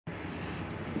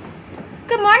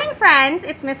Good morning, friends.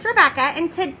 It's Miss Rebecca,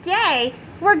 and today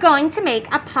we're going to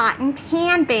make a pot and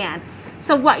pan band.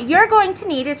 So what you're going to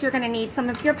need is you're going to need some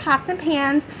of your pots and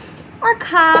pans or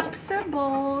cups or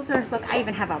bowls, or look, I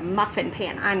even have a muffin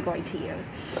pan I'm going to use.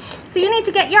 So you need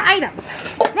to get your items.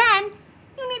 Then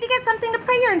you need to get something to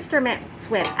play your instruments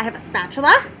with. I have a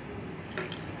spatula.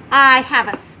 I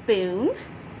have a spoon.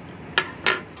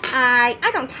 I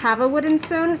don't have a wooden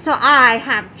spoon, so I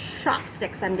have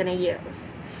chopsticks I'm going to use.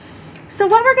 So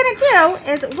what we're going to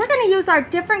do is we're going to use our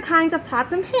different kinds of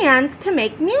pots and pans to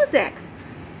make music.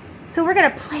 So we're going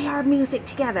to play our music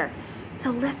together. So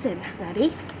listen,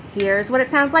 ready? Here's what it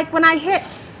sounds like when I hit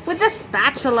with the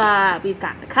spatula. We've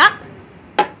got the cup.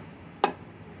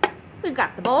 We've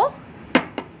got the bowl.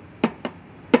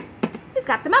 We've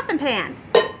got the muffin pan.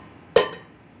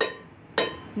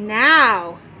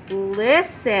 Now,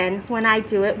 listen when I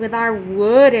do it with our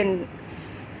wooden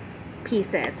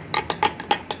pieces.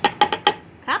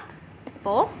 Cup,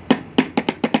 bowl,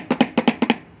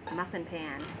 muffin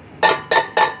pan.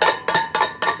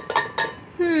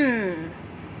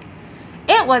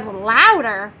 It was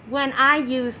louder when I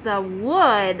used the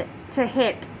wood to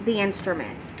hit the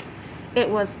instruments. It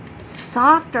was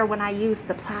softer when I used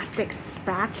the plastic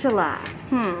spatula.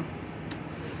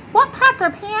 What pots or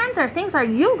pans or things are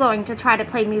you going to try to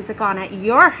play music on at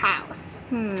your house?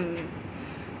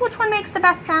 Which one makes the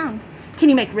best sound? Can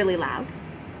you make really loud?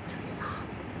 Really soft?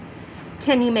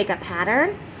 Can you make a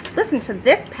pattern? Listen to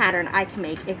this pattern I can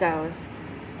make. It goes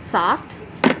soft,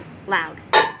 loud,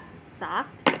 soft,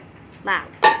 loud,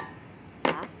 soft,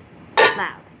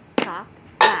 loud, soft,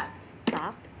 loud,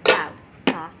 soft, loud,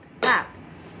 soft, loud.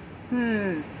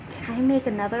 Can I make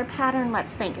another pattern?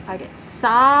 Let's think. If I did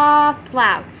soft,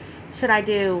 loud, should I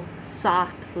do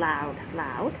soft, loud,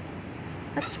 loud?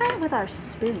 Let's try it with our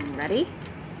spoon. Ready?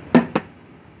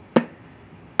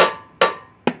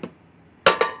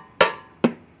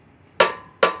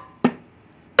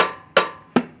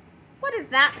 What is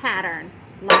that pattern?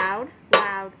 Loud,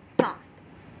 loud, soft.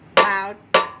 Loud,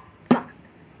 soft.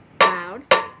 Loud,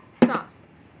 soft.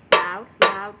 Loud,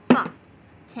 loud, soft.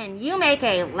 Can you make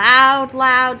a loud,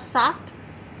 loud, soft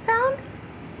sound?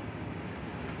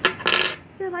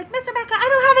 You're like, Miss Rebecca, I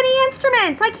don't have any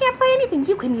instruments. I can't play anything.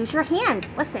 You can use your hands.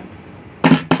 Listen.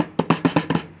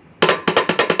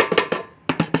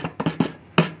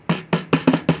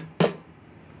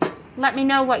 Let me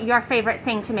know what your favorite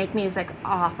thing to make music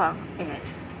off of